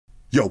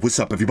Yo, what's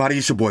up everybody?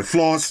 It's your boy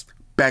Floss,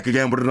 back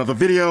again with another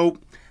video.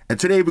 And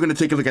today we're going to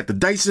take a look at the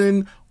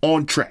Dyson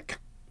OnTrac.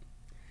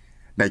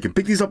 Now you can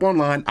pick these up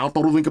online. I'll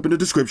throw the link up in the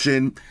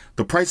description.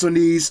 The price on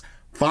these,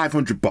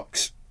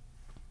 $500.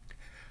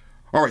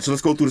 Alright, so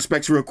let's go through the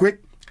specs real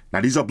quick.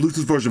 Now these are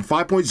Bluetooth version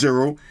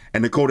 5.0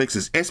 and the codecs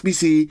is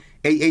SBC,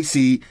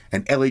 AAC,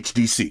 and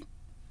LHDC.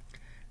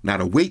 Now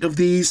the weight of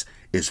these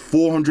is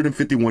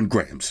 451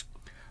 grams,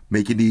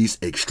 making these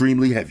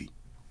extremely heavy.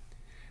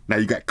 Now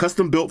you got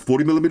custom built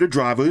 40mm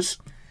drivers,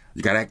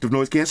 you got active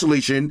noise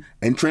cancellation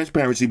and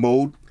transparency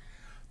mode.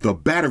 The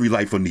battery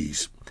life on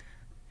these,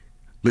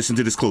 listen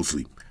to this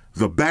closely,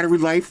 the battery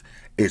life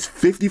is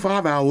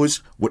 55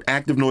 hours with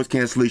active noise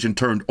cancellation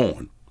turned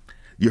on.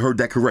 You heard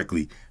that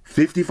correctly,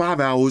 55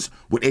 hours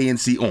with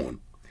ANC on.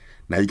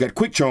 Now you got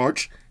quick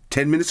charge,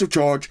 10 minutes of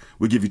charge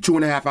will give you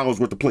 2.5 hours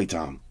worth of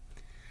playtime.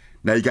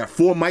 Now you got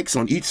 4 mics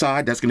on each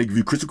side, that's going to give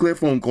you crystal clear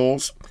phone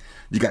calls.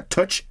 You got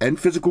touch and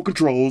physical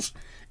controls,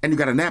 and you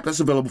got an app that's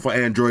available for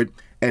Android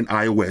and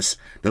iOS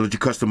that lets you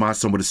customize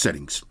some of the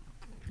settings.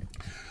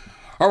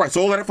 Alright,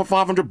 so all that for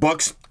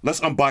 $500.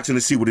 Let's unbox it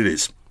and see what it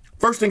is.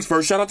 First things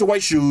first, shout out to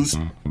White Shoes,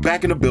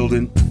 back in the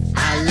building.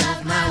 I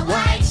love my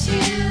white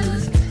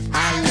shoes.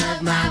 I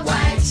love my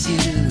white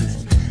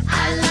shoes.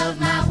 I love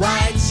my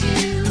white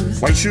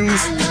shoes. White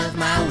Shoes, I love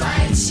my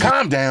white shoes.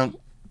 calm down.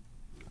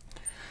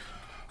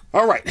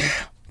 Alright,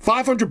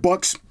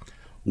 $500.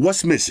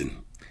 What's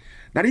missing?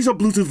 Now these are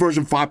Bluetooth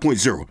version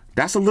 5.0.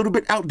 That's a little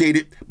bit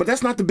outdated, but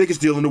that's not the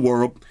biggest deal in the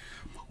world.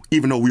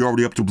 Even though we're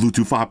already up to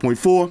Bluetooth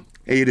 5.4,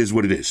 hey, it is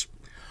what it is.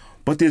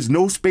 But there's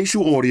no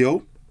spatial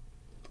audio,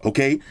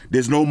 okay?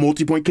 There's no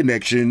multi-point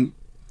connection.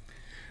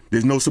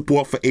 There's no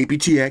support for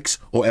aptX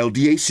or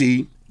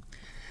LDAC.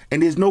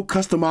 And there's no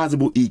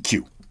customizable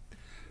EQ.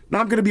 Now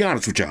I'm gonna be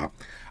honest with y'all.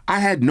 I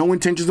had no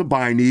intentions of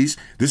buying these.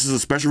 This is a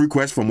special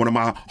request from one of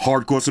my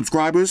hardcore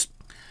subscribers.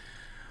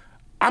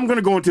 I'm going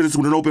to go into this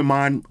with an open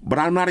mind, but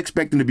I'm not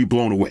expecting to be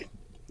blown away.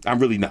 I'm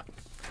really not.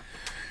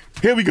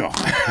 Here we go.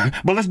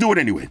 But let's do it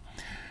anyway.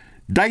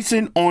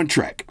 Dyson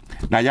OnTrac.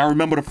 Now, y'all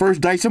remember the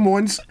first Dyson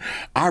ones?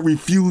 I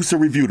refused to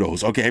review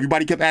those. Okay,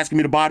 everybody kept asking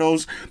me to buy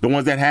those. The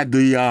ones that had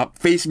the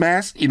face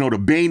mask, you know, the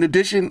Bane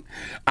edition.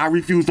 I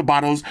refused to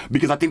buy those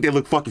because I think they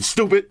look fucking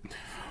stupid.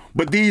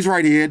 But these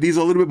right here, these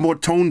are a little bit more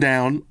toned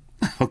down.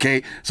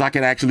 Okay, so I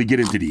can actually get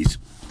into these.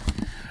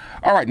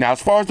 All right, now,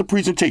 as far as the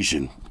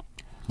presentation,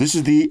 this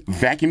is the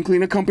vacuum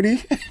cleaner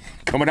company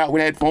coming out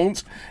with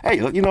headphones. Hey,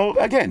 you know,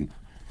 again,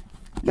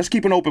 let's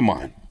keep an open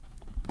mind.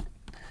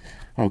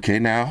 Okay,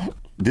 now,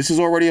 this is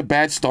already a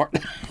bad start.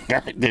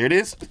 There it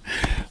is.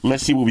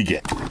 Let's see what we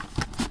get.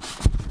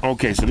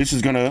 Okay, so this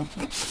is going to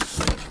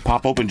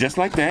pop open just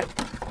like that.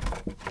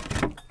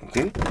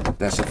 Okay,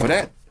 that's it for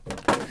that.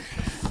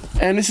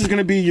 And this is going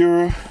to be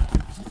your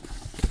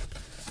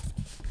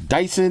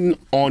Dyson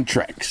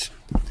OnTracs.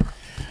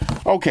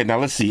 Okay, now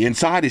let's see.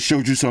 Inside, it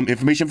shows you some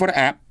information for the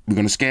app. We're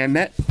going to scan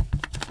that.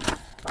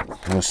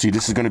 Let's see.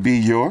 This is going to be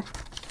your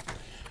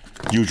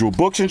usual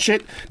books and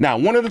shit. Now,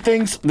 one of the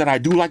things that I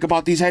do like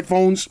about these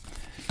headphones,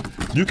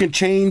 you can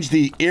change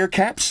the ear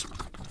caps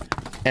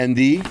and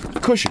the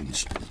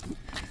cushions.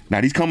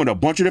 Now, these come in a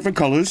bunch of different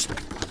colors.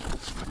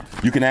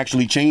 You can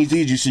actually change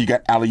these. You see you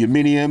got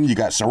aluminum, you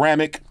got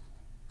ceramic.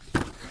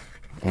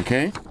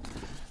 Okay?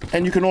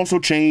 And you can also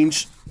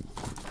change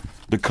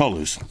the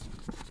colors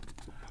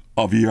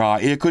of your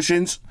ear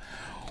cushions,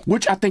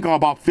 which I think are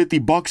about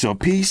 $50 a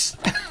piece.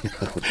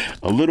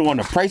 A little on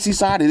the pricey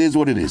side. It is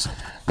what it is.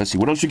 Let's see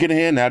what else you get in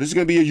here. Now this is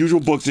gonna be your usual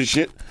books and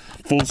shit.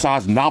 Full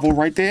size novel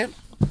right there.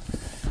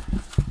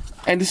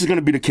 And this is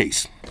gonna be the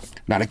case.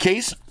 Now the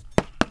case,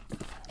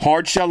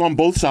 hard shell on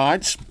both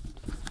sides.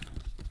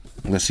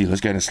 Let's see.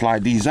 Let's go ahead and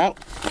slide these out.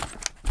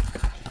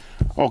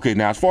 Okay.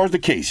 Now as far as the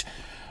case,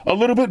 a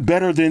little bit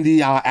better than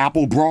the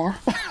Apple bra.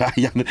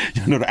 You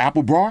know the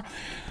Apple bra.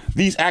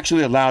 These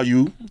actually allow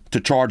you to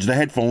charge the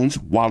headphones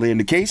while they're in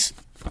the case.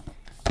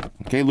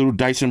 Okay, little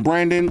Dyson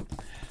branding.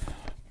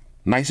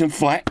 Nice and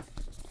flat.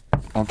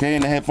 Okay,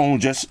 and the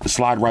headphones just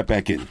slide right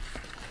back in.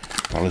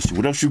 Now let's see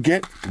what else you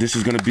get. This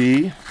is going to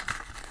be,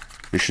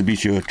 this should be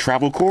your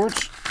travel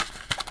cords.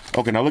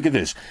 Okay, now look at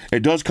this.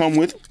 It does come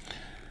with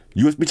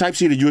USB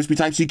Type-C to USB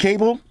Type-C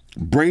cable.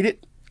 Braided.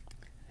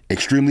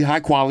 Extremely high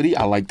quality.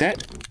 I like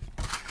that.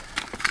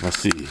 Let's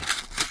see.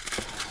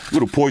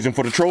 Little poison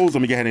for the trolls.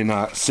 Let me go ahead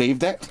and save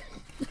that.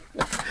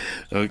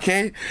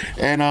 Okay,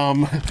 and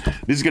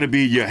this is gonna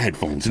be your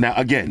headphones. Now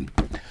again,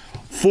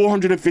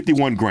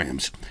 451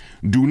 grams.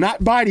 Do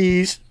not buy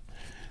these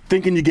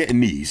thinking you're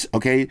getting these.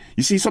 Okay,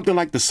 you see something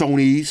like the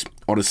Sonys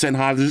or the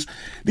Sennheisers.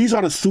 These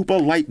are the super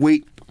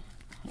lightweight.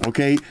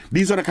 Okay,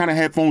 these are the kind of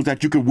headphones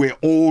that you can wear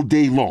all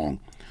day long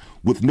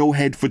with no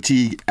head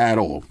fatigue at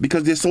all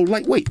because they're so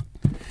lightweight.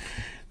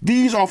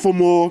 These are for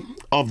more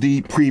of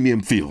the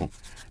premium feel.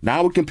 Now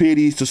I would compare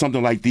these to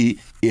something like the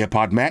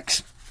AirPod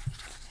Max,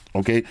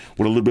 okay,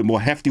 with a little bit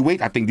more hefty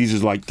weight. I think these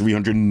is like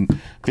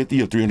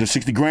 350 or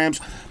 360 grams,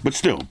 but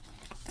still,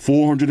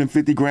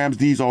 450 grams,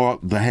 these are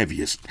the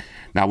heaviest.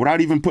 Now,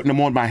 without even putting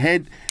them on my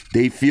head,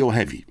 they feel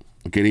heavy.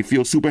 Okay, they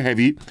feel super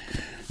heavy.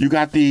 You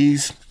got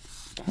these,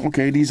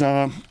 okay, these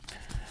are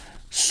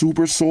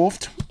super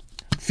soft.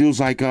 Feels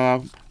like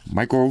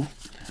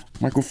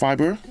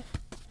microfiber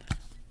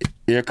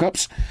ear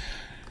cups.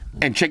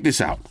 And check this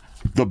out,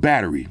 the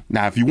battery.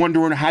 Now, if you're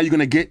wondering how you're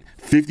gonna get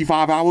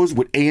 55 hours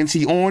with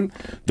ANC on,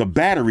 the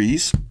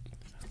batteries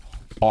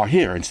are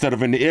here. Instead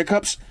of in the ear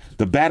cups,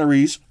 the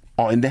batteries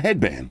are in the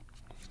headband.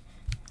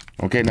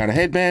 Okay, now the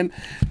headband,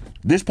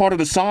 this part of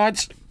the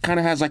sides kind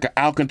of has like an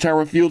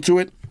Alcantara feel to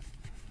it,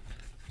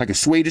 like a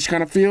suede-ish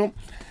kind of feel.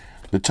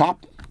 The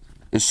top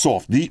is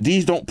soft.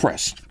 These don't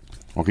press.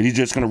 Okay, these are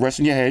just gonna rest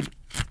in your head.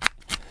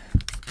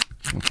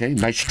 Okay,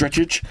 nice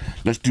stretchage.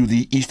 Let's do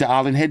the Easter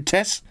Island head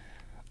test.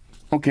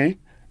 Okay,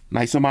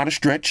 nice amount of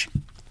stretch.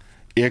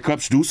 Ear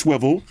cups do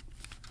swivel,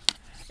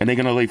 and they're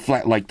gonna lay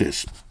flat like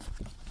this.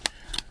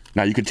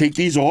 Now you can take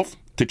these off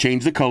to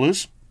change the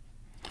colors.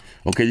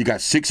 Okay, you got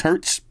 6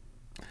 hertz,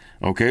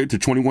 okay, to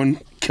 21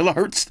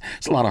 kilohertz.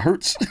 It's a lot of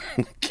hertz.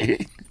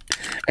 Okay,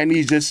 and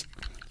these just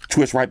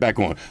twist right back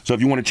on. So if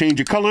you want to change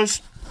your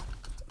colors,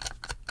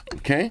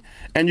 okay,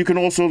 and you can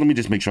also, let me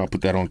just make sure I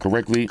put that on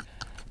correctly.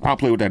 I'll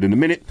play with that in a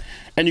minute.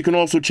 And you can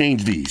also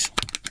change these.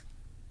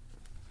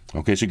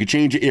 Okay, so you can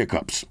change your ear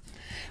cups.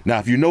 Now,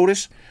 if you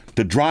notice,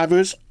 the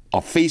drivers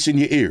are facing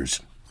your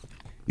ears.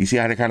 You see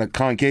how they're kind of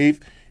concave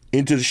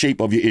into the shape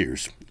of your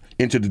ears,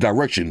 into the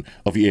direction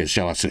of your ears,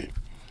 shall I say.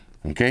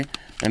 Okay,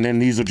 and then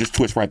these will just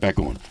twist right back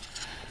on.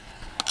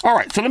 All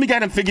right, so let me go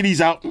ahead and figure these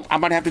out. I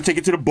might have to take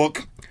it to the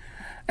book.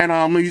 And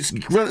as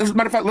a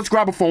matter of fact, let's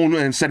grab a phone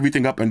and set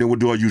everything up, and then we'll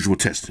do our usual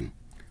testing.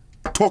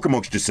 Talk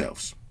amongst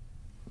yourselves.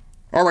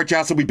 All right,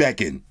 y'all, so we back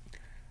in.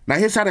 Now,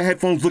 here's how the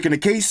headphones look in the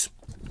case.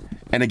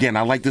 And again,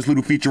 I like this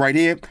little feature right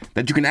here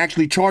that you can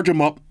actually charge them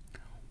up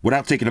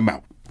without taking them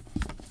out.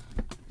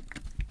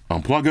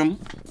 Unplug them,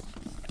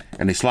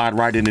 and they slide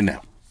right in and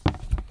out.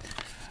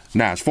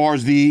 Now, as far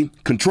as the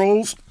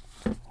controls,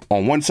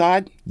 on one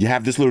side, you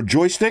have this little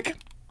joystick.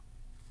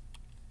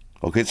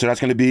 Okay, so that's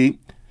going to be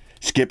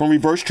skip and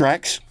reverse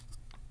tracks.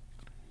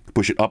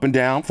 Push it up and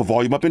down for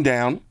volume up and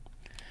down.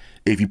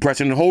 If you press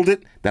it and hold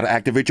it, that'll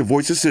activate your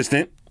voice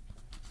assistant.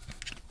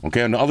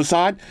 Okay, on the other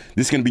side,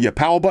 this is going to be your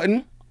power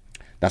button.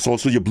 That's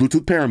also your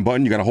Bluetooth pairing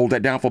button. You got to hold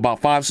that down for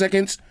about 5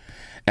 seconds.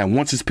 And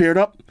once it's paired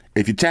up,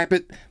 if you tap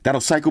it,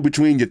 that'll cycle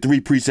between your 3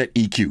 preset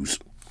EQs.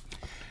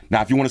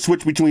 Now, if you want to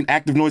switch between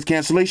active noise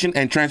cancellation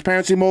and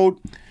transparency mode,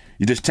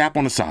 you just tap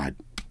on the side.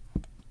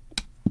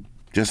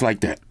 Just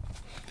like that.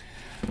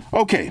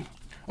 Okay,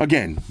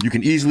 again, you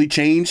can easily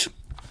change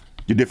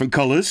your different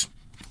colors,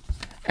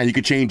 and you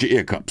can change your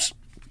ear cups.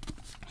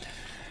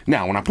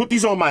 Now, when I put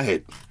these on my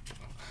head,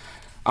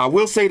 I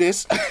will say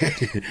this,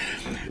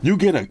 you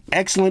get an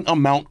excellent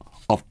amount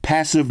of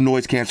passive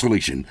noise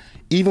cancellation.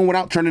 Even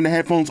without turning the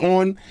headphones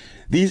on,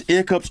 these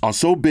ear cups are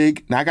so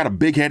big. Now, I got a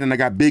big head and I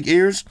got big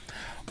ears.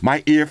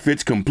 My ear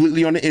fits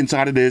completely on the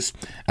inside of this,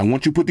 and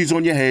once you put these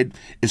on your head,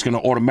 it's going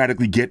to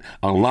automatically get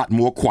a lot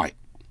more quiet.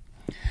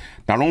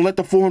 Now, don't let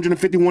the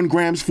 451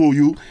 grams fool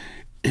you.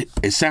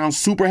 It sounds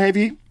super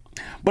heavy,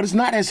 but it's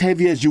not as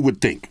heavy as you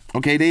would think.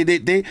 Okay,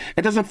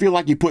 it doesn't feel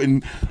like you're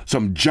putting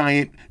some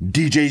giant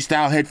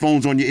DJ-style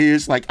headphones on your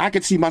ears. Like, I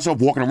could see myself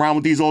walking around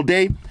with these all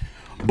day.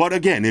 But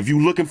again, if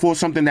you're looking for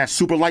something that's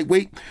super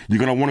lightweight, you're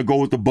going to want to go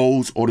with the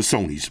Bose or the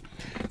Sonys.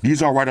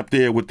 These are right up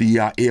there with the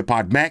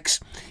AirPod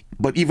Max.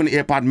 But even the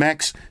AirPod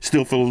Max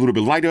still feel a little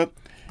bit lighter.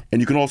 And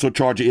you can also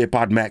charge your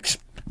AirPod Max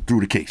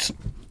through the case.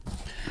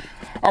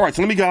 All right,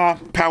 so let me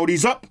power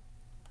these up.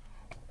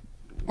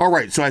 All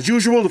right, so as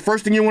usual, the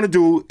first thing you want to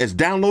do is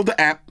download the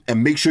app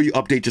and make sure you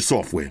update your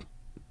software.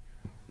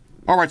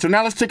 All right, so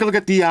now let's take a look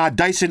at the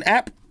Dyson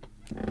app.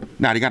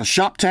 Now, they got a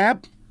shop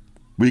tab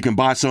where you can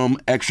buy some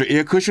extra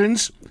ear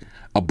cushions,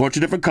 a bunch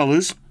of different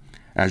colors.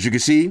 As you can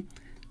see,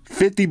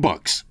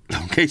 $50.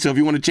 Okay, so if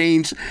you want to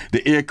change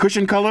the ear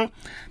cushion color,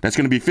 that's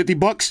going to be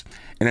 $50.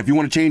 And if you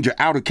want to change your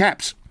outer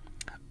caps,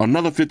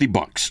 another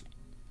 $50.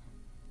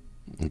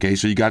 Okay,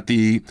 so you got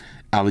the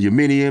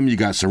aluminum, you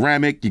got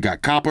ceramic, you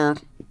got copper,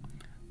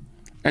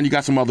 and you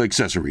got some other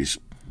accessories.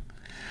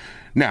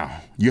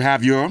 Now, you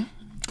have your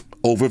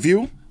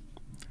overview.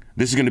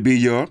 This is going to be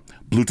your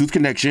Bluetooth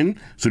connection.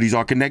 So these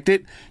are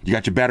connected. You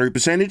got your battery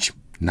percentage,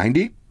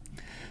 90.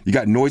 You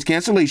got noise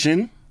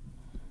cancellation.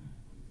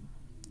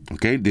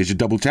 Okay, there's your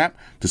double tap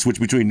to switch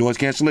between noise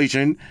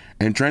cancellation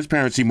and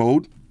transparency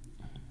mode.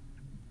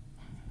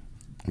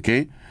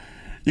 Okay,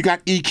 you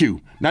got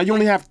EQ. Now, you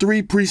only have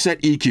 3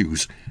 preset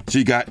EQs. So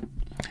you got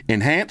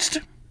enhanced,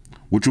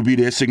 which will be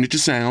their signature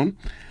sound.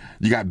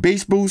 You got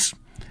bass boost,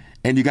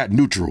 and you got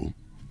neutral.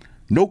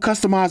 No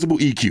customizable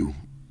EQ.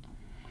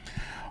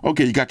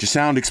 Okay, you got your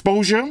sound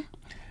exposure.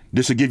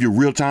 This will give you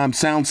real-time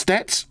sound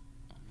stats.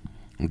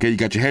 Okay, you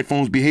got your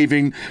headphones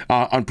behaving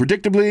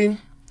unpredictably.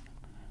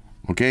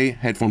 Okay,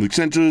 headphone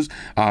essentials,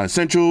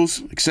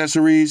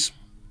 accessories.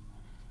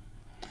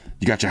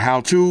 You got your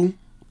how-to.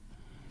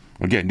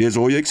 Again, there's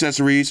all your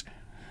accessories.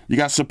 You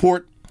got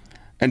support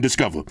and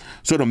discover.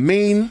 So the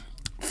main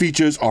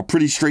features are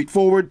pretty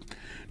straightforward.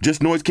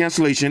 Just noise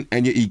cancellation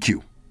and your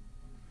EQ.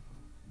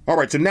 All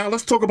right, so now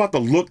let's talk about the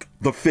look,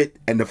 the fit,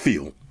 and the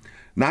feel.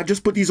 Now, I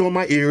just put these on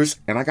my ears,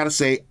 and I gotta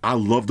say, I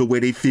love the way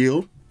they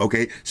feel,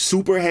 okay?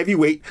 Super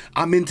heavyweight.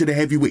 I'm into the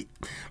heavyweight,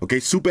 okay?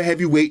 Super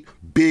heavyweight,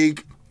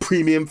 big,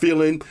 premium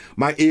feeling.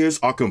 My ears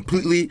are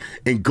completely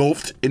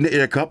engulfed in the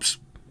ear cups.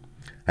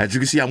 As you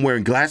can see, I'm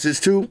wearing glasses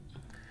too.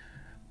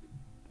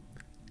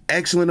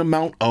 Excellent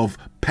amount of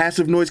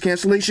passive noise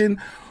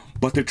cancellation,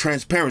 but the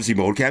transparency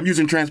mode, okay? I'm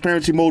using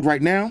transparency mode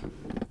right now.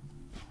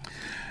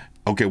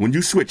 Okay, when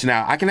you switch,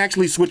 now I can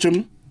actually switch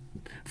them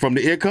from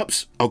the ear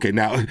cups. Okay,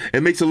 now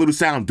it makes a little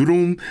sound,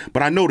 doo-doom,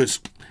 but I notice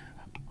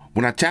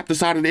when I tap the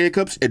side of the ear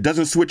cups, it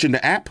doesn't switch in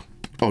the app.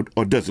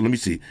 Or does it? Let me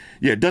see.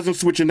 Yeah, it doesn't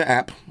switch in the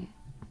app.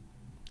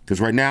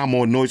 Because right now I'm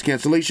on noise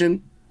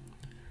cancellation.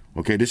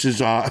 Okay, this is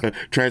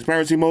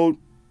transparency mode.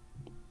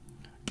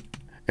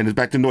 And it's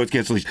back to noise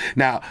cancellation.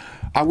 Now,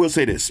 I will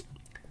say this.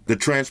 The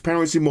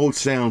transparency mode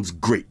sounds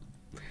great.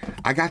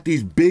 I got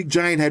these big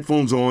giant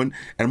headphones on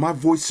and my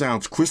voice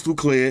sounds crystal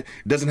clear.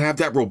 It doesn't have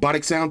that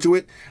robotic sound to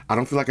it. I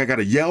don't feel like I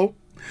gotta yell.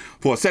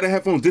 For a set of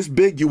headphones this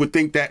big, you would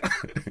think that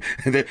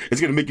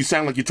it's gonna make you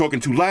sound like you're talking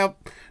too loud.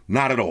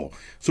 Not at all.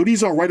 So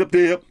these are right up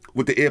there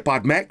with the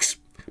AirPod Max.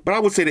 But I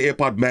would say the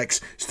AirPod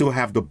Max still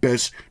have the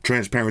best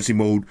transparency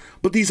mode.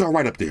 But these are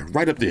right up there,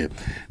 right up there.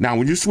 Now,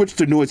 when you switch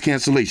to noise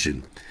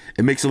cancellation,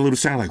 it makes a little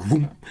sound like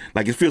whoom,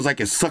 like it feels like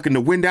it's sucking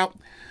the wind out.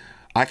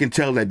 I can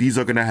tell that these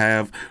are going to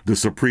have the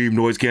supreme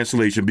noise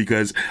cancellation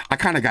because I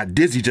kind of got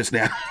dizzy just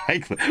now.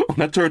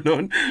 When I turned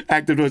on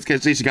active noise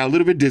cancellation, got a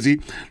little bit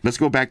dizzy. Let's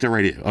go back to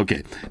right here.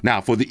 Okay.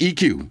 Now, for the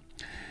EQ.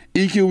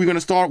 EQ, we're going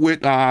to start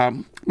with,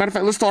 matter of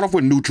fact, let's start off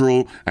with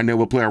neutral, and then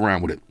we'll play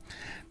around with it.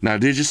 Now,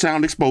 there's your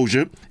sound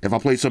exposure. If I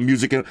play some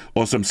music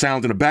or some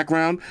sounds in the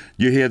background,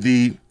 you hear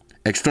the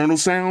external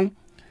sound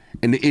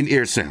and the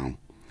in-ear sound.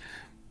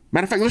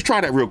 Matter of fact, let's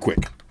try that real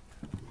quick.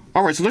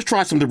 All right, so let's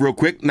try something real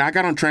quick. Now, I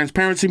got on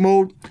transparency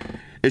mode.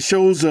 It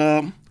shows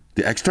the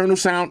external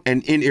sound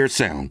and in-ear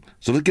sound.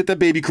 So let's get that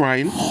baby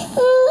crying.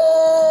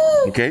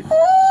 Okay,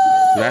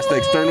 so that's the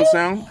external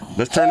sound.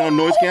 Let's turn on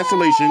noise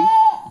cancellation.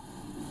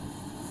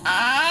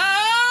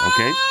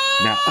 Okay,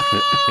 now,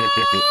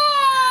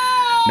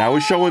 now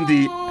it's showing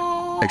the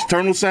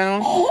external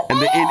sound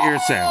and the in-ear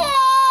sound.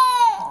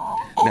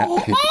 Now,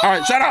 all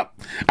right, shut up.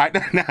 All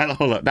right, now,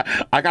 hold up. Now,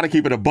 I got to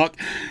keep it a buck.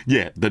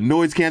 Yeah, the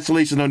noise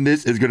cancellation on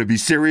this is going to be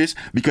serious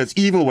because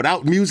even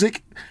without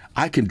music,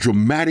 I can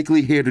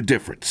dramatically hear the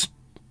difference.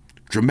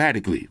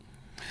 Dramatically.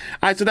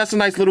 All right, so that's a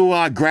nice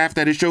little graph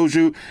that it shows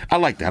you. I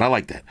like that. I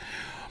like that.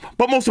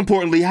 But most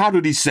importantly, how do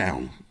these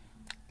sound?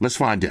 Let's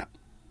find out.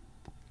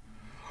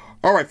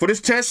 All right, for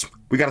this test,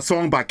 we got a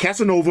song by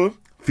Casanova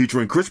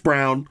featuring Chris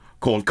Brown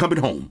called Coming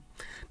Home.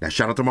 Now,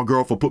 shout out to my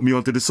girl for putting me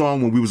onto the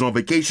song when we was on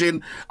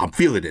vacation. I'm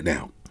feeling it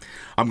now.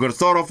 I'm going to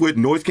start off with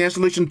noise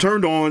cancellation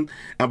turned on,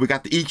 and we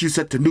got the EQ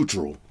set to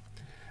neutral.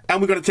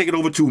 And we're going to take it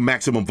over to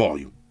maximum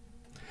volume.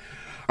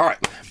 All right,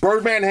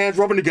 Birdman hands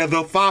rubbing together,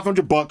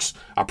 $500.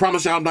 I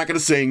promise you I'm not going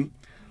to sing.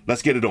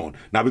 Let's get it on.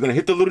 Now, we're going to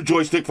hit the little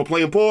joystick for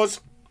play and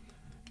pause.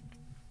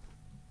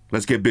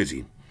 Let's get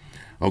busy.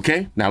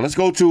 Okay, now let's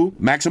go to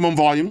maximum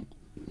volume.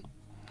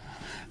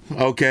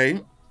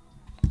 Okay.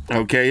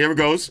 Okay, here it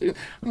goes.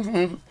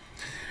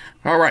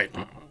 All right.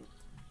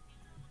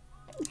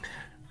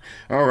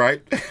 All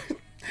right.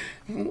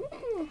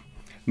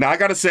 Now I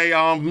gotta say,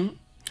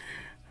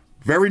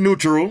 very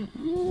neutral.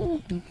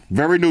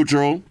 Very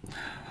neutral.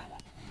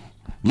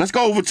 Let's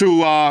go over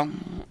to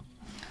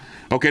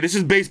okay, this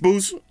is bass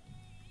boost.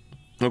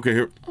 Okay,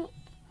 here.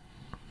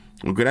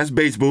 Okay, that's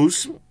bass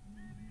boost.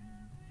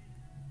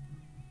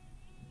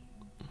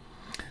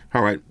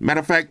 All right. Matter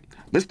of fact,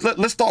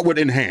 let's start with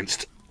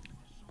enhanced.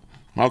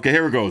 Okay,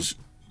 here it goes.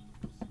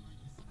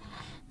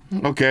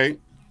 Okay.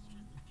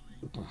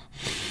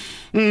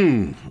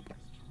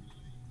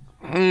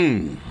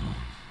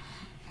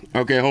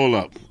 Okay, hold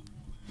up.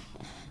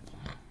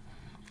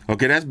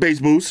 Okay, that's bass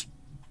boost.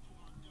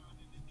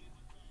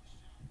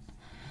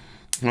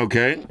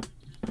 Okay.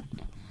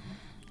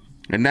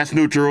 And that's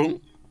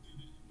neutral.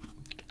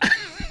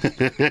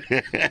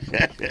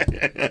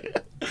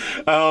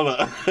 Hold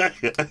up.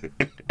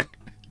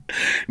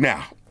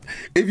 Now,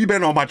 if you've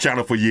been on my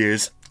channel for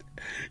years,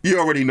 you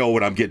already know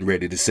what I'm getting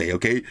ready to say,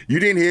 okay? You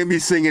didn't hear me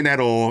singing at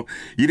all.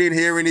 You didn't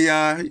hear any,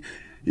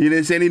 you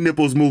didn't see any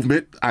nipples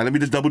movement. All right, let me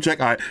just double check.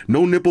 All right,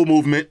 no nipple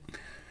movement.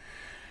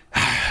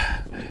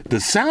 The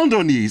sound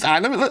on these, all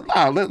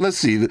right, let's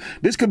see.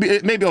 This could be,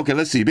 maybe, okay,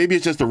 let's see. Maybe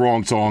it's just the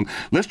wrong song.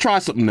 Let's try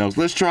something else.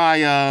 Let's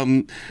try,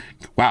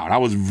 wow,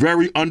 that was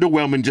very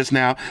underwhelming just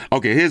now.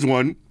 Okay, here's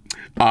one.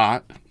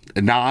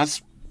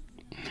 Nas.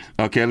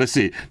 Okay, let's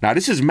see. Now,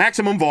 this is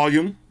maximum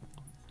volume.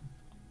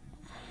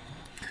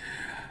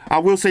 I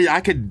will say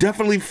I could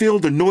definitely feel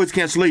the noise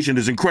cancellation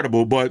is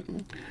incredible, but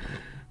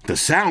the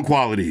sound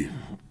quality.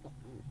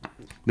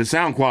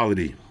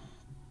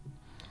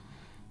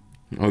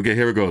 Okay,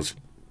 here it goes.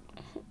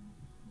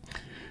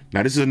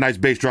 Now, this is a nice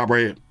bass drop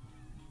right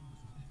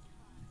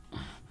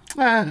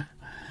here.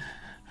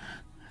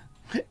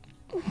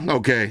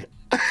 Okay.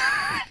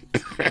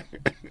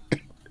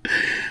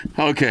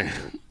 Okay.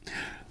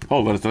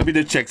 Hold on, let me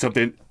just check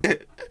something.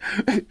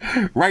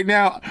 Right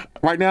now,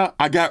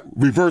 I got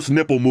reverse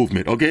nipple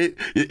movement, okay?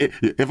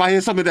 If I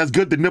hear something that's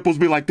good, the nipples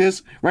be like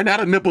this. Right now,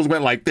 the nipples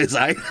went like this.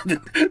 I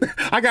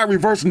got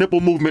reverse nipple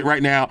movement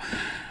right now.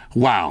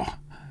 Wow.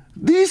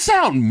 These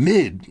sound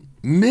mid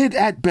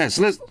at best.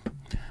 All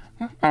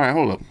right,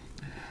 hold up.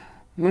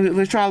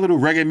 Let's try a little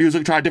reggae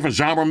music, try a different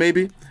genre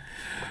maybe.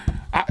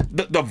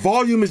 The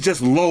volume is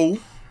just low.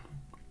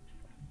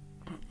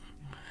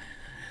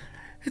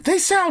 They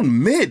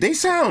sound mid. They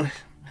sound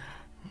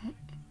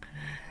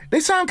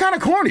kind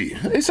of corny.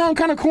 They sound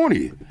kind of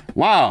corny.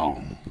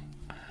 Wow.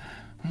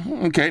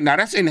 Okay, now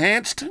that's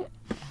enhanced.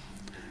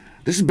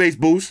 This is bass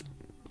boost.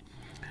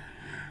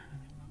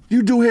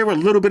 You do hear a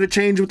little bit of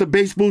change with the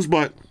bass boost,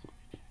 but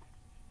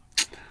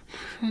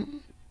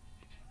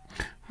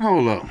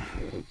hold up.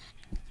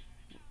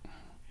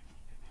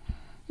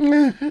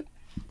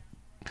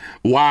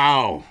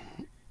 Wow.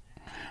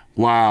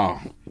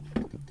 Wow.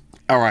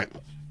 All right.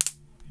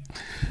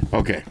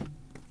 Okay.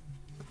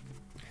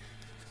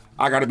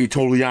 I gotta be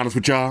totally honest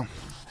with y'all.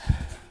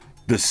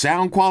 The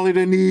sound quality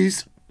in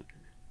these,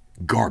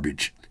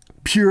 garbage.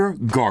 Pure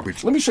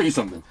garbage. Let me show you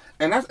something.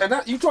 And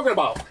that you talking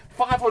about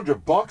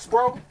 $500,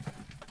 bro?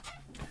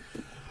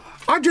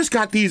 I just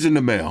got these in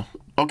the mail.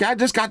 Okay, I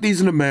just got these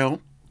in the mail.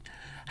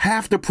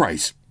 Half the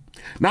price.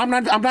 Now I'm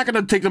not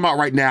gonna take them out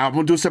right now. I'm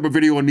gonna do a separate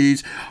video on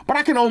these, but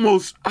I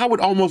would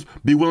almost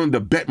be willing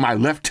to bet my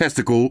left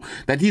testicle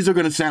that these are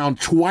gonna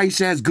sound twice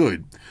as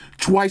good,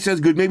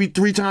 maybe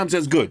 3 times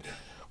as good.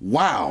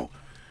 Wow.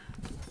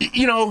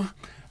 You know,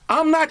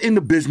 I'm not in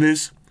the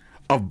business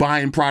of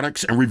buying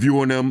products and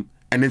reviewing them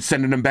and then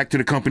sending them back to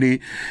the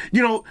company.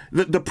 You know,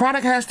 the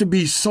product has to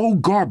be so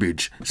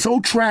garbage,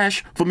 so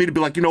trash for me to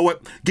be like, you know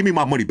what, give me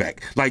my money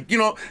back. Like, you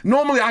know,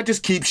 normally I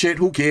just keep shit,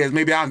 who cares?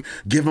 Maybe I'll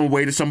give them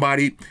away to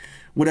somebody,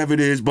 whatever it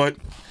is. But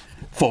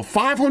for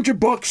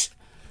 $500,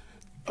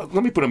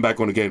 let me put them back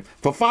on again.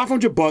 For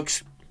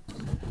 $500,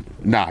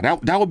 nah,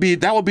 that would be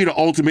the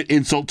ultimate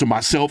insult to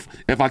myself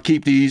if I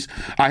keep these.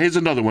 All right, here's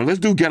another one. Let's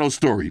do Ghetto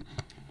Story.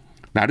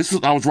 Now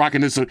I was rocking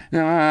this.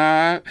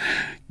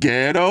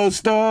 Ghetto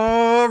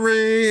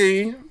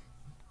Story.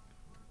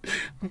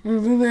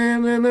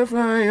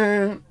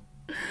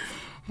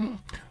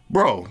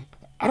 Bro,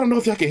 I don't know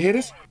if y'all can hear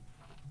this.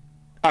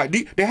 All right,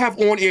 they have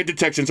on-ear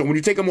detection, so when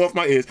you take them off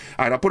my ears,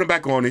 all right, I put them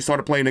back on. They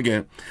started playing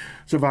again.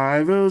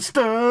 Survival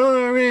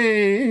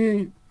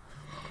Story.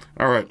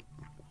 All right.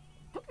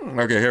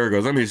 Okay, here it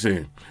goes. Let me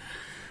see.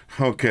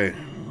 Okay.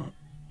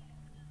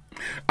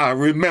 I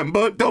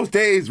remember those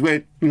days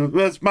when you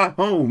was my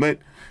home. And,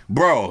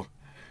 bro,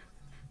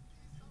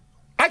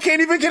 I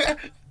can't even get,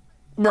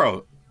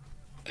 bro,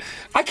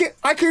 I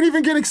can't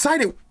even get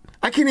excited.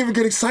 I can't even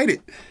get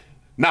excited.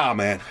 Nah,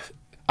 man,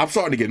 I'm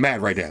starting to get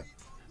mad right now.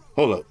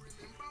 Hold up.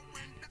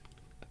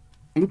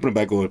 Let me put it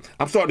back on.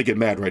 I'm starting to get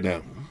mad right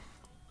now.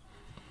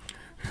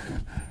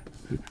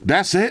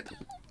 That's it?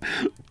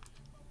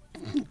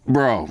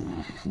 Bro.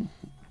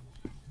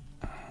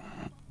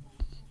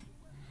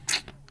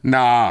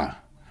 Nah.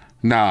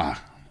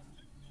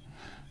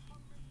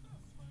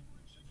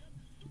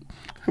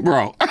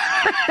 Bro.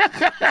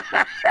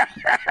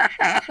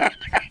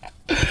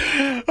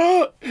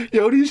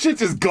 Yo, these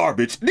shits is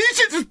garbage. These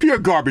shits is pure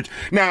garbage.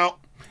 Now,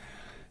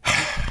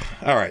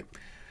 all right.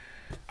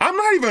 I'm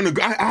not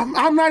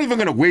even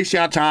gonna waste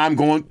your time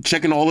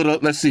checking all of the.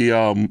 Let's see.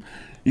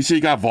 You see,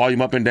 you got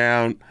volume up and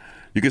down.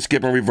 You can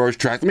skip and reverse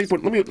track. Let me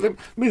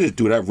just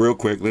do that real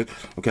quick.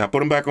 Okay, I put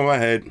them back on my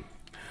head.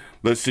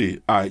 Let's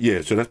see. All right,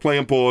 yeah. So that's play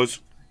and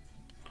pause.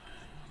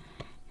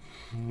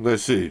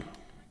 Let's see.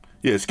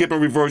 Yeah, skip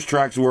and reverse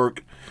tracks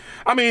work.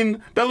 I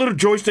mean, that little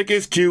joystick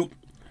is cute,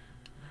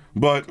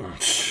 but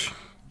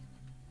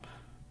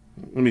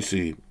let me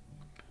see.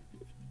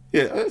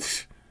 Yeah,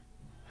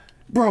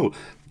 bro,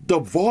 the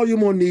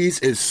volume on these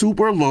is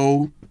super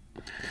low.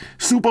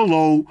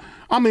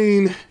 I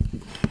mean,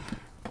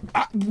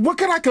 what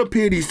can I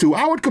compare these to?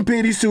 I would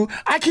compare these to.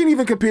 I can't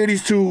even compare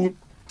these to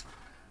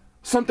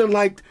something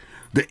like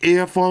the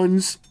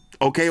earphones,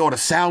 okay, or the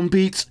sound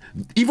beats.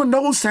 Even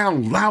those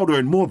sound louder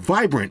and more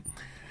vibrant.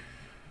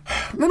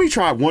 Let me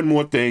try one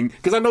more thing,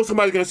 because I know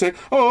somebody's gonna say,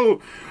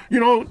 "Oh, you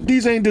know,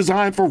 these ain't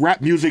designed for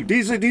rap music.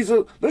 These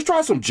are. Let's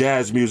try some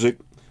jazz music.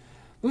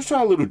 Let's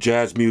try a little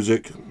jazz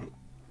music."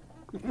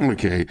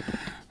 Okay,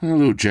 a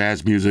little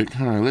jazz music.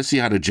 All right, let's see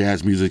how the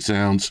jazz music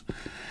sounds.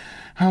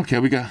 Okay,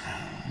 we got.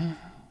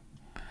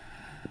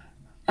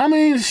 I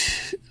mean,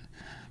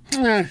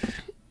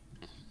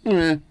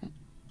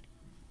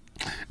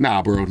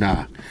 nah, bro,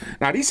 nah.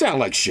 These sound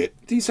like shit.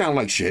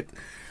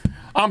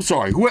 I'm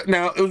sorry.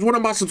 Now, it was one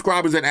of my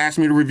subscribers that asked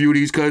me to review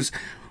these, because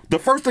the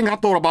first thing I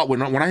thought about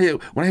when I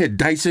hear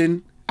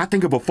Dyson, I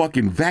think of a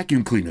fucking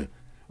vacuum cleaner.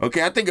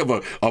 Okay, I think of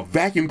a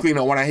vacuum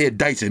cleaner when I hear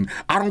Dyson.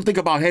 I don't think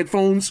about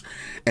headphones,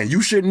 and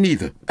you shouldn't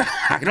either.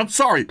 And I'm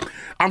sorry.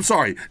 I'm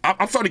starting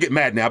to get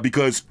mad now,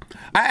 because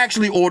I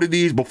actually ordered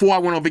these before I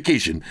went on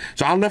vacation.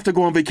 So I left to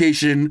go on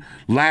vacation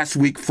last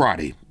week,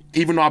 Friday.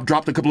 even though I've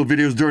dropped a couple of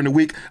videos during the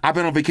week, I've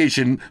been on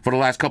vacation for the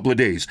last couple of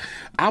days.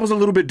 I was a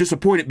little bit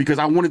disappointed because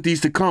I wanted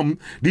these to come.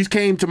 These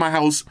came to my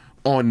house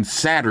on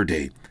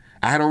Saturday.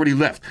 I had already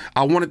left.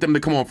 I wanted them to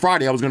come on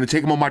Friday. I was going to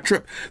take them on my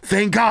trip.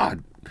 Thank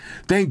God.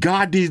 Thank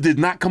God these did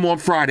not come on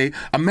Friday.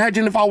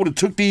 Imagine if I would have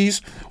took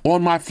these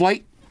on my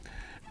flight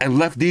and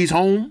left these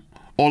home,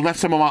 or left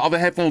some of my other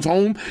headphones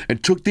home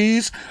and took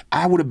these.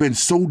 I would have been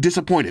so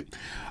disappointed.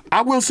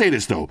 I will say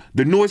this though,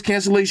 the noise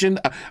cancellation,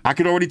 I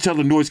can already tell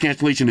the noise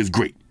cancellation is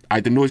great.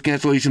 The noise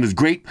cancellation is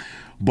great,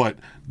 but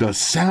the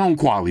sound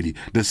quality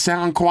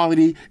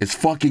is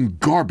fucking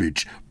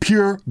garbage,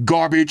 pure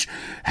garbage.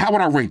 How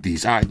would I rank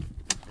these? All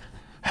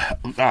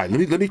right,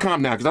 let me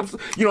calm down, because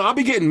I'll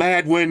be getting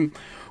mad when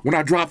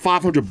I drop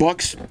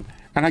 $500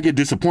 and I get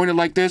disappointed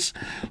like this.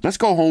 Let's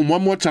go home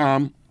one more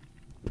time.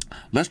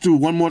 Let's do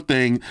one more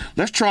thing.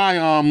 Let's try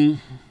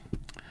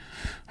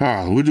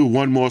we'll do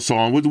one more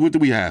song. What do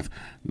we have?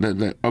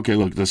 Okay,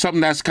 look, there's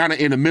something that's kind of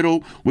in the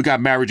middle. We got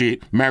Mary J,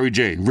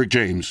 Rick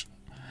James.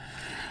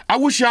 I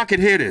wish y'all could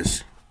hear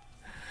this.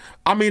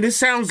 I mean, it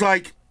sounds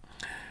like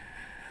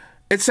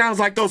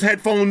those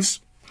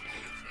headphones,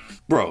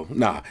 bro.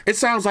 Nah, it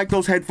sounds like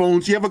those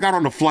headphones. You ever got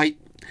on a flight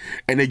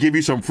and they give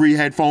you some free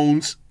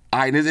headphones?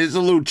 It's a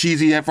little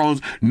cheesy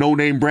headphones, no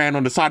name brand.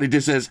 On the side it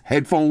just says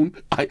headphone.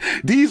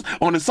 These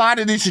on the side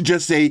of this should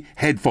just say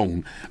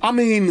headphone. I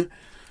mean,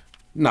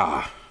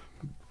 nah.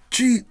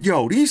 Gee,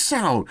 yo, these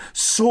sound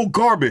so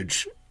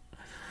garbage.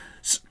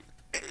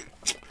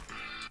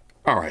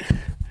 All right.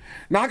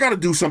 Now I got to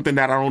do something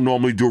that I don't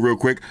normally do real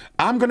quick.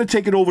 I'm going to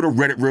take it over to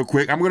Reddit real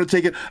quick. I'm going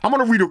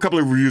to read a couple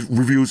of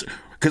reviews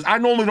because I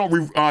normally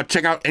don't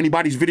check out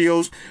anybody's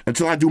videos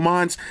until I do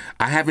mine.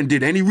 I haven't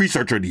did any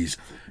research on these.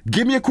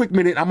 Give me a quick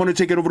minute. I'm going to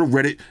take it over to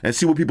Reddit and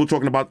see what people are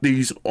talking about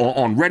these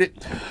on Reddit.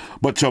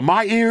 But to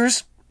my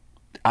ears,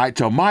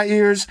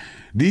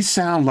 these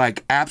sound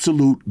like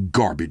absolute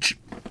garbage.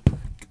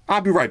 I'll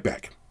be right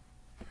back.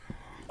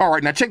 All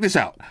right, now check this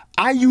out.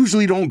 I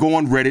usually don't go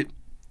on Reddit,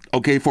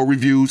 okay, for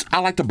reviews. I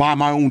like to buy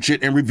my own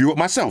shit and review it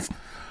myself.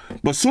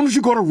 But as soon as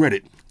you go to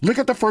Reddit, look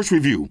at the first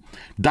review.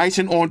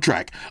 Dyson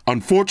OnTrac.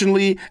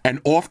 Unfortunately,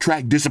 an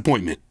off-track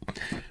disappointment.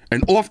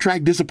 An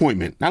off-track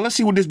disappointment. Now let's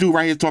see what this dude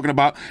right here is talking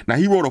about. Now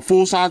he wrote a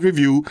full-size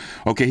review.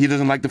 Okay, he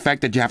doesn't like the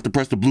fact that you have to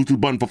press the Bluetooth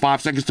button for 5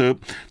 seconds to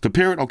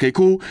pair it. Okay,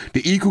 cool.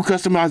 The EQ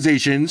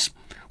customizations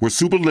were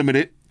super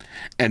limited,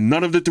 and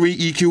none of the 3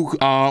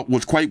 EQ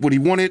was quite what he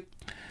wanted.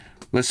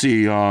 Let's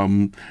see.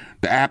 The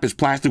app is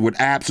plastered with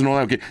apps and all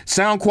that. Okay,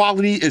 sound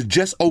quality is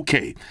just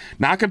okay.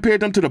 Now I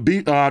compared them to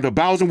the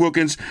Bowers &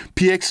 Wilkins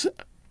PX7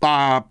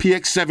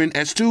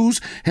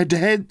 S2s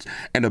head-to-head,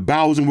 and the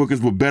Bowers &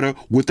 Wilkins were better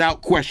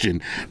without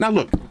question. Now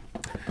look,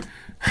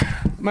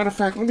 matter of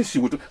fact, let me see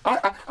what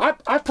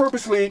I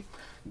purposely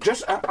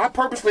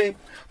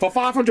for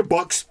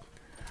 $500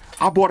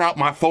 I bought out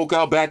my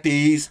Focal back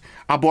these.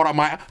 I bought out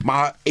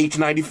my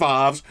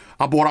H95s.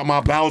 I bought out my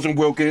Bowers &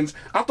 Wilkins.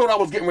 I thought I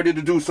was getting ready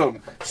to do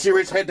some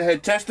serious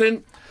head-to-head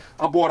testing.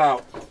 I bought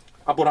out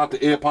the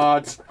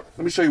AirPods.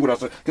 Let me show you what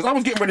else. Because I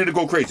was getting ready to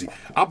go crazy.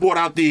 I bought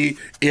out the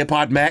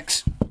AirPod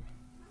Max.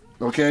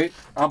 Okay.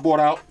 I bought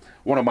out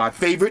one of my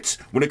favorites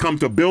when it comes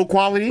to build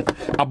quality.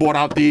 I bought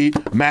out the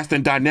Master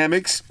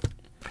Dynamics.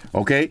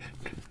 Okay.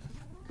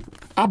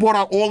 I bought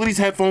out all of these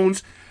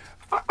headphones.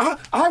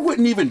 I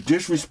wouldn't even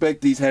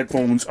disrespect these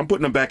headphones. I'm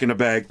putting them back in the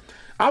bag.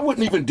 I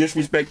wouldn't even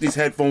disrespect these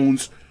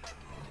headphones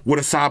with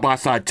a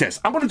side-by-side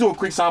test. I'm going to do a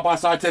quick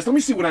side-by-side test. Let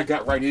me see what I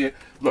got right here.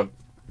 Look,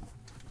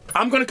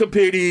 I'm going to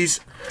compare these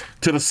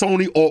to the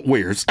Sony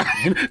Altwares.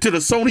 To the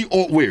Sony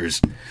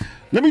Altwares.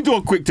 Let me do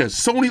a quick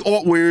test. Sony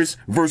Altwares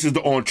versus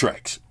the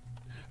OnTracs.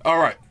 All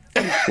right.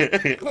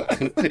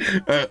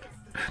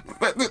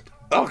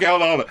 Okay,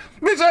 hold on.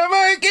 Mr.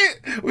 Make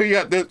It. We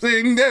got the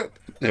thing there.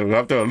 We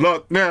have to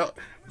look now.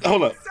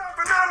 Hold up.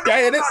 Y'all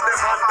hear this?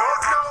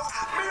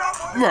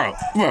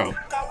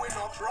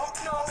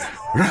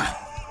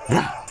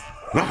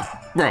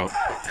 Bro.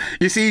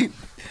 You see?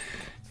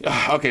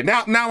 Okay,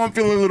 now I'm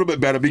feeling a little bit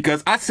better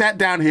because I sat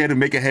down here to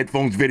make a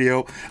headphones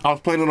video. I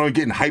was planning on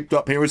getting hyped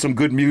up, hearing some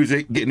good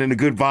music, getting in a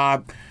good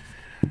vibe.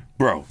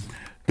 Bro,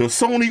 the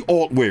Sony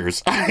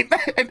Altwares.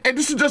 And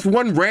this is just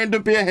one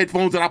random pair of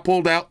headphones that I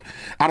pulled out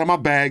of my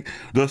bag.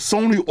 The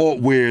Sony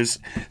Altwares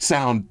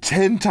sound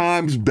 10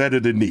 times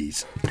better than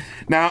these.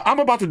 Now, I'm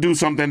about to do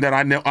something that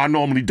I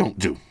normally don't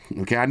do.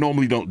 Okay, I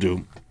normally don't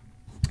do.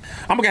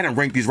 I'm going to go ahead and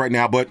rank these right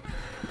now, but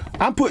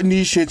I'm putting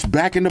these shits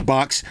back in the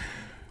box.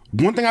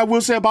 One thing I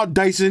will say about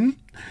Dyson,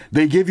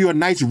 they give you a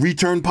nice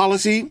return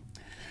policy.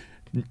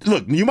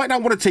 Look, you might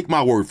not want to take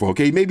my word for it,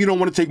 okay? Maybe you don't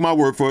want to take my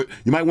word for it.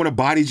 You might want to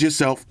buy these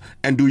yourself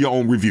and do your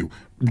own review.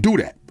 Do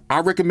that. I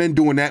recommend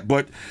doing that,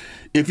 but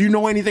if you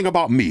know anything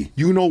about me,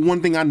 you know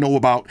one thing I know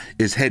about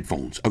is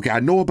headphones, okay? I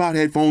know about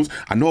headphones.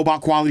 I know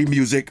about quality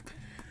music.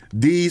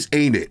 These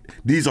ain't it.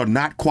 These are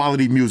not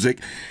quality music.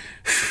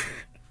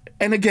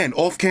 And again,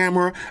 off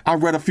camera, I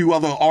read a few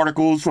other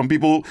articles from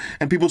people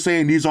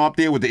saying these are up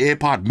there with the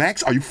AirPod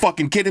Max. Are you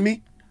fucking kidding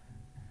me?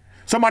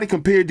 Somebody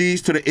compared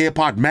these to the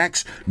AirPod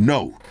Max?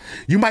 No.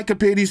 You might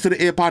compare these to the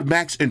AirPod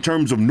Max in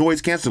terms of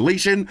noise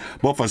cancellation,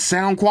 but for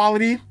sound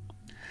quality,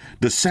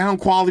 the sound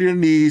quality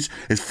in these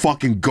is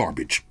fucking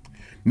garbage.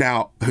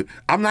 Now,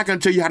 I'm not going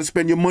to tell you how to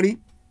spend your money.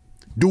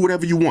 Do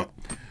whatever you want.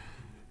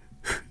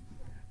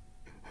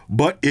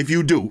 But if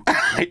you do,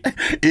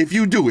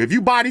 if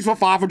you buy these for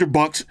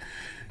 $500,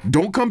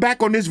 don't come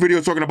back on this video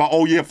talking about,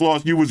 oh yeah,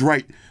 Floss, you was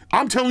right.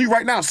 I'm telling you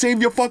right now,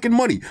 save your fucking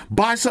money.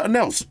 Buy something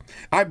else.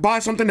 I buy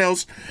something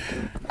else.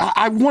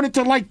 I wanted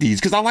to like these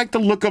because I like the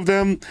look of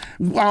them.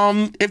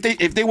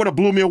 If they would have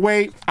blew me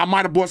away, I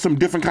might have bought some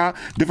different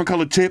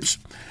color tips.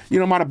 You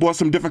know, might have bought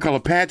some different color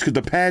pads because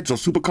the pads are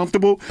super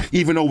comfortable.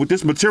 Even though with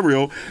this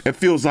material, it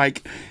feels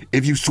like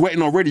if you're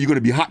sweating already, you're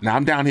gonna be hot. Now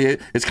I'm down here.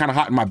 It's kind of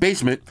hot in my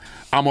basement.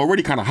 I'm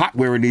already kind of hot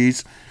wearing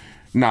these.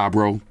 Nah,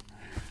 bro.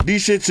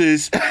 These shits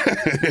is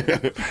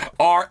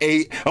what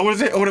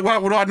is it? What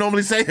do I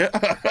normally say?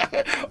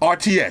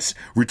 RTS,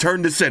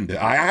 return to sender.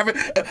 I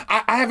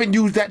haven't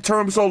used that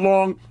term so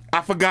long,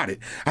 I forgot it.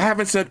 I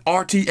haven't said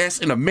RTS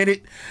in a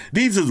minute.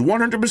 These is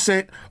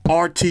 100%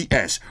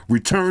 RTS,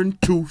 return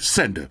to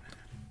sender.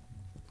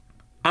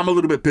 I'm a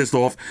little bit pissed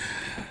off.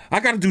 I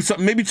got to do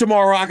something. Maybe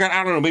tomorrow. I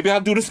don't know. Maybe I'll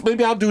do this.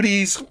 Maybe I'll do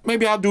these.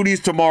 Maybe I'll do these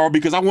tomorrow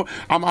because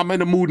I'm in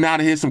the mood now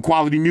to hear some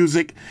quality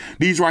music.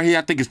 These right here,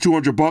 I think it's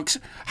 $200.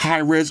 High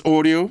res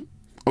audio.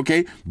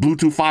 Okay,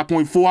 Bluetooth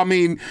 5.4. I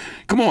mean,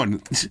 come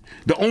on.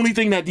 The only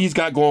thing that these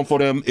got going for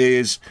them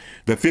is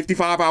the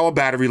 55-hour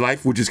battery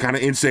life, which is kind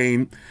of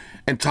insane,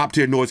 and top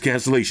tier noise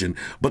cancellation.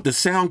 But the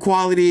sound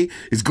quality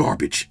is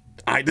garbage.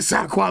 All right, the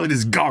sound quality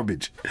is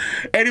garbage.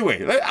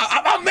 Anyway,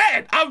 I'm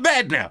mad. I'm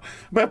mad now.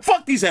 But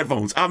fuck these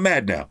headphones. I'm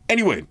mad now.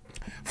 Anyway,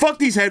 fuck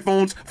these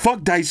headphones.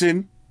 Fuck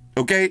Dyson.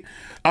 Okay?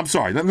 I'm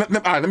sorry. Let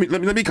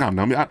me calm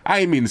down. I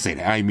ain't mean to say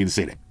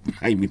that.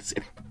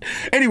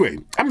 Anyway,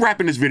 I'm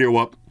wrapping this video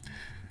up.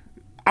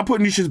 I'm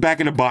putting these shits back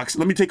in the box.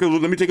 Let me take a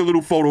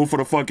little photo for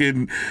the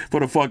fucking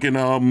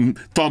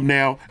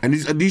thumbnail. And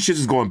these shits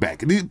is going back.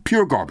 These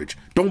pure garbage.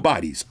 Don't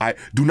buy these.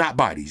 Do not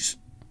buy these.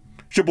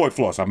 It's your boy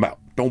Floss. I'm out.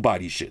 Don't buy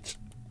these shits.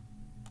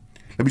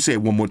 Let me say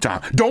it one more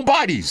time. Don't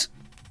buy these.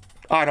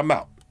 All right, I'm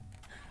out.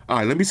 All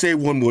right, let me say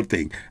one more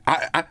thing.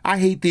 I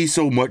hate these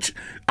so much.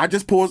 I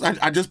just paused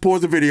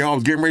the video. I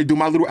was getting ready to do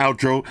my little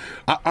outro.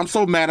 I'm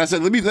so mad. I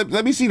said, let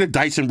me see the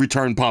Dyson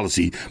return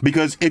policy,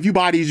 because if you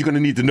buy these, you're gonna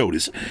need to know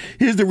this.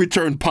 Here's the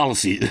return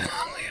policy.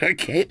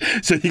 Okay,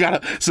 so you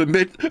gotta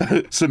submit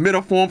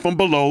a form from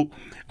below.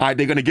 All right,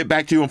 they're going to get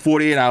back to you in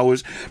 48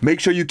 hours. Make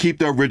sure you keep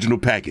the original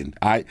packing.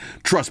 All right,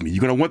 trust me,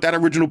 you're going to want that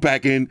original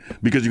packing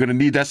because you're going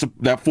to need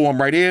that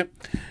form right here.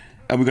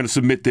 And we're going to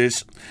submit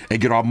this and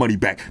get our money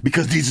back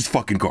because these is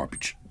fucking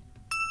garbage.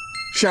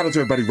 Shout out to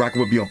everybody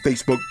rocking with me on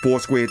Facebook,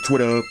 Foursquare,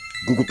 Twitter,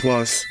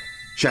 Google+.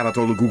 Shout out to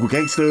all the Google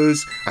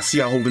gangsters. I see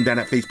y'all holding down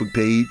that Facebook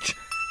page.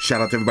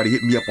 Shout out to everybody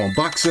hitting me up on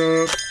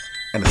Boxer.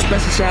 And a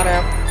special shout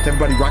out to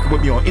everybody rocking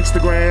with me on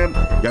Instagram.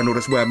 Y'all know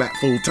that's where I'm at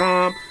full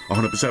time,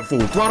 100%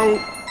 full throttle.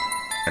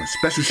 And a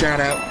special shout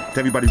out to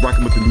everybody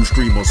rocking with the new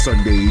stream on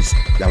Sundays.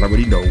 Y'all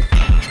already know.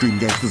 Stream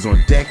gangsters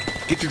on deck.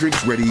 Get your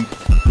drinks ready.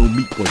 No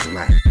meat boys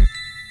allowed.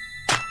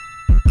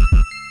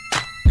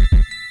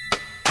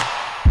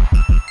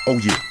 Oh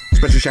yeah.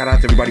 Special shout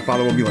out to everybody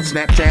following me on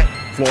Snapchat.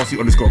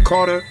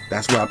 Flossy_Carter.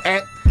 That's where I'm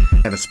at.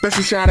 And a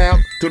special shout out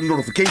to the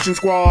notification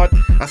squad.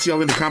 I see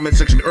y'all in the comment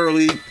section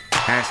early.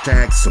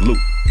 Hashtag salute.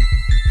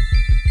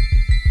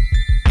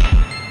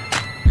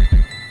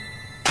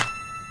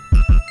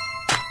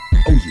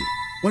 Oh yeah.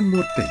 One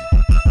more thing.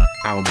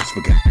 I almost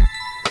forgot.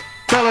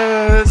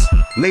 Fellas,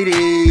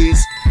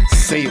 ladies,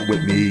 say it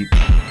with me.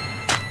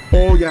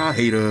 All y'all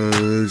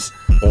haters,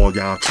 all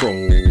y'all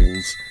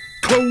trolls,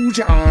 close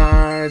your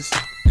eyes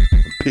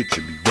and picture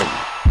me rolling.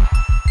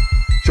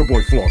 It's your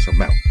boy Floss, I'm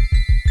out.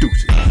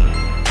 Deuces.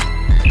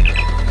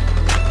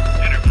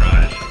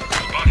 Enterprise,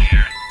 Spock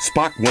here.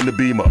 Spock won the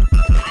beam up.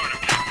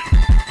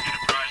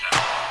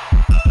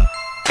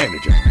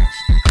 Enterprise out. Energized.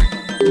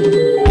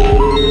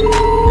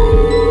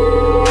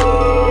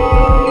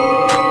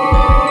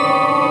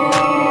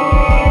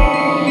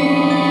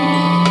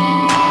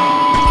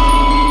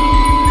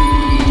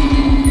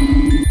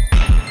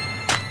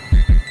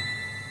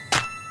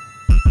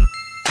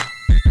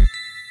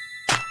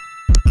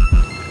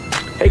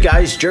 Hey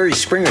guys, Jerry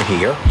Springer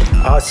here.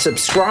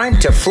 Subscribe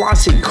to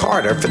Flossy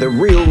Carter for the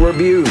real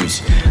reviews.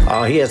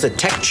 He has a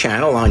tech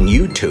channel on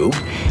YouTube,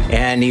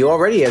 and he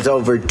already has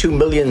over 2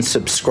 million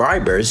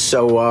subscribers,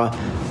 so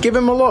give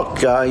him a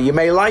look. You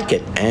may like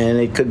it, and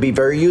it could be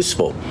very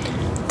useful.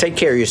 Take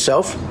care of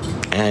yourself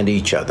and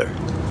each other.